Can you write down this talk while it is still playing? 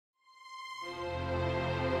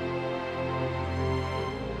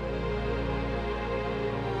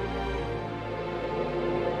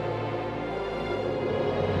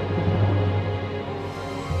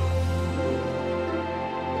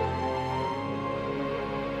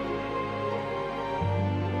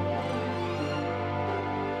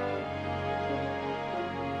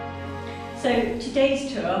So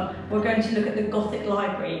today's tour, we're going to look at the Gothic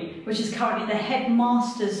Library, which is currently the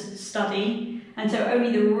headmaster's study, and so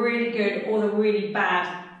only the really good or the really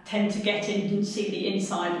bad tend to get in and see the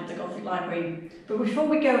inside of the Gothic Library. But before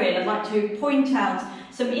we go in, I'd like to point out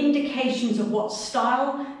some indications of what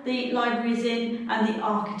style the library is in and the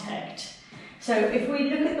architect. So if we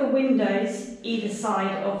look at the windows either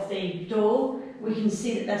side of the door, we can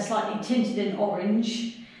see that they're slightly tinted in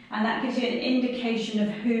orange, and that gives you an indication of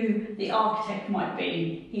who the architect might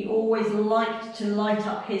be. He always liked to light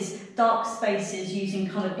up his dark spaces using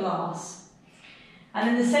coloured glass. And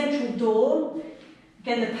in the central door,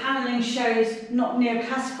 again, the panelling shows not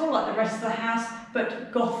neoclassical like the rest of the house,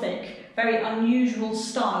 but Gothic, very unusual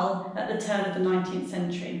style at the turn of the 19th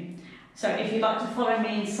century. So if you'd like to follow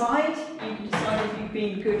me inside, you can decide if you've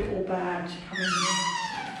been good or bad to come in here.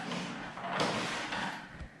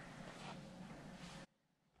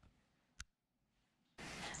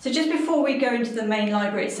 So just before we go into the main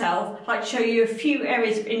library itself, I'd like to show you a few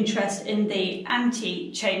areas of interest in the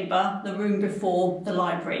ante-chamber, the room before the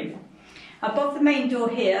library. Above the main door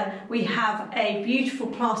here, we have a beautiful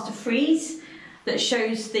plaster frieze that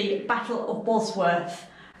shows the Battle of Bosworth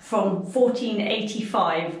from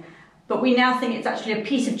 1485, but we now think it's actually a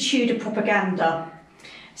piece of Tudor propaganda.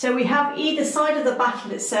 So we have either side of the battle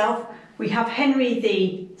itself, we have Henry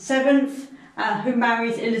VII, who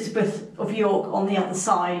marries Elizabeth of York on the other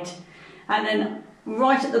side. And then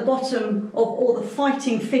right at the bottom of all the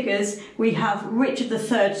fighting figures, we have Richard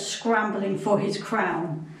III scrambling for his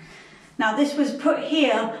crown. Now this was put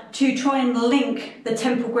here to try and link the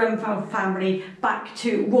Temple Grenville family back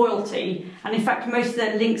to royalty, and in fact most of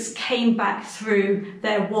their links came back through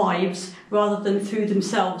their wives rather than through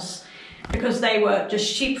themselves, because they were just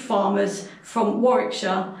sheep farmers from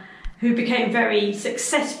Warwickshire who became very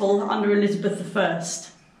successful under Elizabeth I.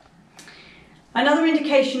 Another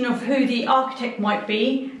indication of who the architect might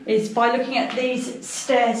be is by looking at these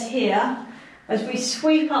stairs here. As we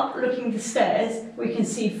sweep up looking the stairs, we can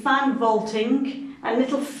see fan vaulting and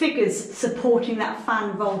little figures supporting that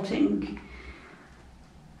fan vaulting.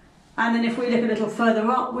 And then if we look a little further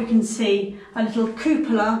up, we can see a little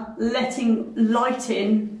cupola letting light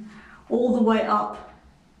in all the way up,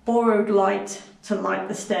 borrowed light to light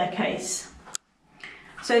the staircase.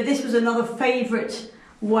 So this was another favourite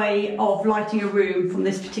way of lighting a room from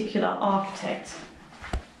this particular architect.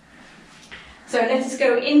 So let us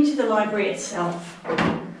go into the library itself.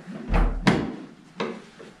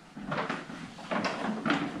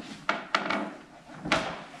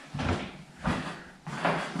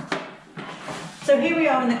 So here we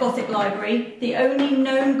are in the Gothic Library, the only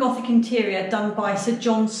known Gothic interior done by Sir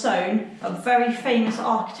John Soane, a very famous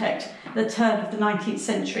architect at the turn of the 19th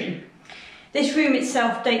century. This room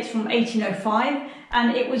itself dates from 1805,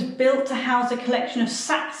 and it was built to house a collection of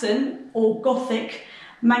Saxon or Gothic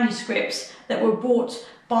manuscripts that were brought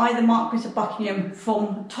by the Marquis of Buckingham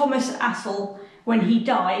from Thomas Assel when he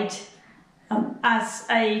died, as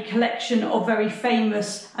a collection of very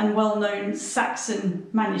famous and well-known Saxon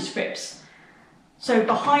manuscripts. So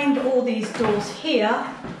behind all these doors here,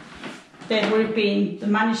 there would have been the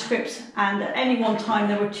manuscripts, and at any one time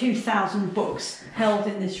there were 2,000 books held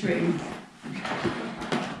in this room.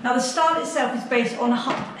 Now the style itself is based on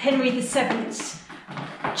Henry VII's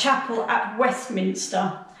chapel at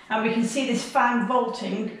Westminster, and we can see this fan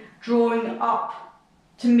vaulting drawing up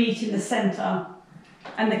to meet in the centre,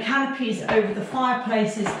 and the canopies over the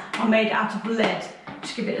fireplaces are made out of lead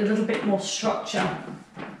to give it a little bit more structure.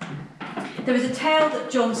 There was a tale that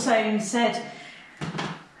John Soane said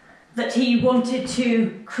that he wanted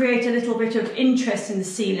to create a little bit of interest in the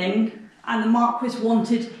ceiling, and the Marquis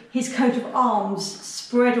wanted his coat of arms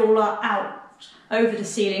spread all out over the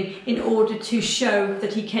ceiling in order to show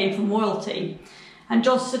that he came from royalty. And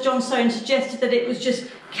Sir John Soane suggested that it was just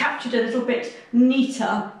captured a little bit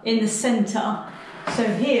neater in the centre.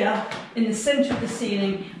 So here, in the centre of the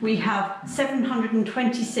ceiling, we have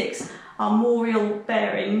 726 armorial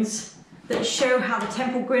bearings that show how the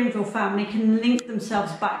Temple Grenville family can link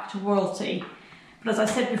themselves back to royalty. But as I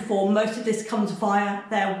said before, most of this comes via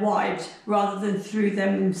their wives rather than through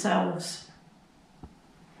them themselves.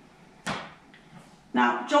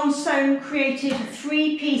 Now, John Soane created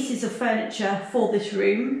 3 pieces of furniture for this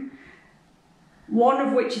room, one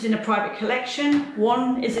of which is in a private collection,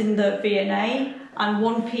 one is in the V&A, and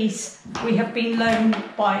one piece we have been loaned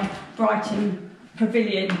by Brighton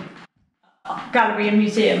Pavilion Gallery and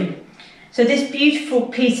Museum. So this beautiful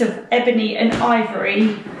piece of ebony and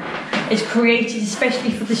ivory is created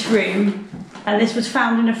especially for this room, and this was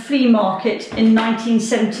found in a flea market in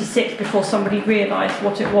 1976 before somebody realised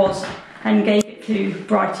what it was and gave it to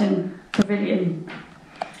Brighton Pavilion.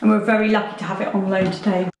 and we're very lucky to have it on loan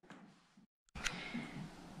today.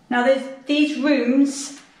 Now there's these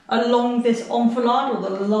rooms along this enfilade, or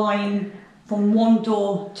the line from one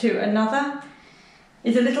door to another,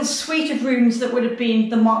 is a little suite of rooms that would have been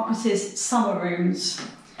the Marquis's summer rooms.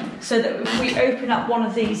 So that if we open up one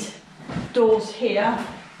of these doors here,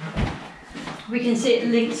 we can see it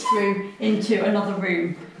links through into another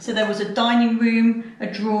room. So there was a dining room, a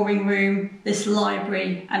drawing room, this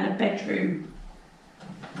library and a bedroom.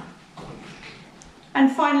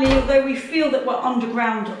 And finally, although we feel that we're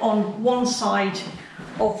underground on one side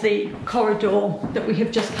of the corridor that we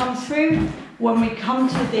have just come through, when we come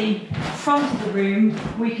to the front of the room,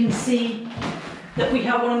 we can see that we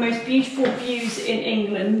have one of the most beautiful views in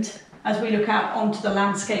England as we look out onto the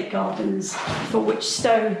landscape gardens, for which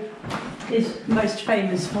Stowe is most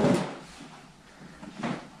famous for.